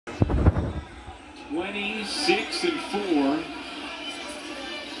26-4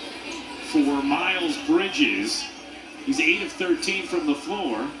 for Miles Bridges. He's 8 of 13 from the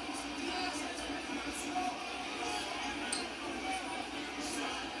floor.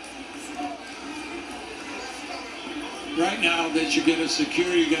 Right now, they should get a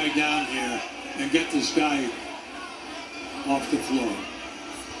security guy down here and get this guy off the floor.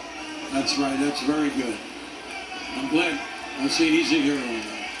 That's right. That's very good. I'm glad. I see he's a hero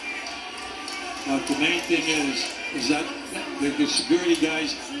now. But the main thing is that the security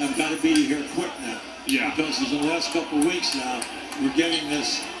guys have got to be here quick now. Yeah. Because in the last couple of weeks now, we're getting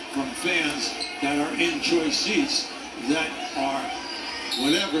this from fans that are in choice seats that are,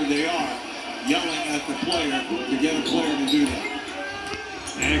 whatever they are, yelling at the player to get a player to do that.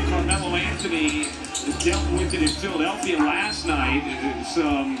 And Carmelo Anthony dealt with it in Philadelphia last night.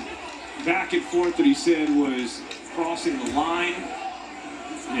 Some back and forth that he said was crossing the line,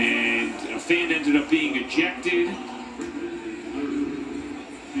 and a fan ended up being ejected.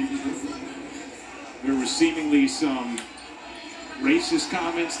 There were seemingly some racist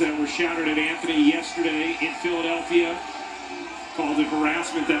comments that were shouted at Anthony yesterday in Philadelphia. Called it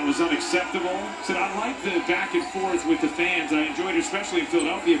harassment that was unacceptable. Said, I like the back and forth with the fans. I enjoyed it, especially in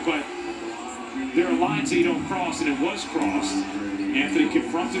Philadelphia, but there are lines that you don't cross, and it was crossed. Anthony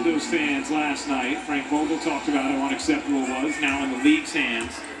confronted those fans last night. Frank Vogel talked about how unacceptable it was, now in the league's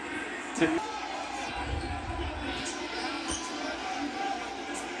hands.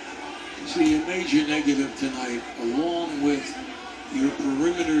 See, a major negative tonight, along with your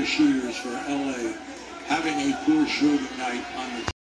perimeter shooters for LA, having a poor shooting night on the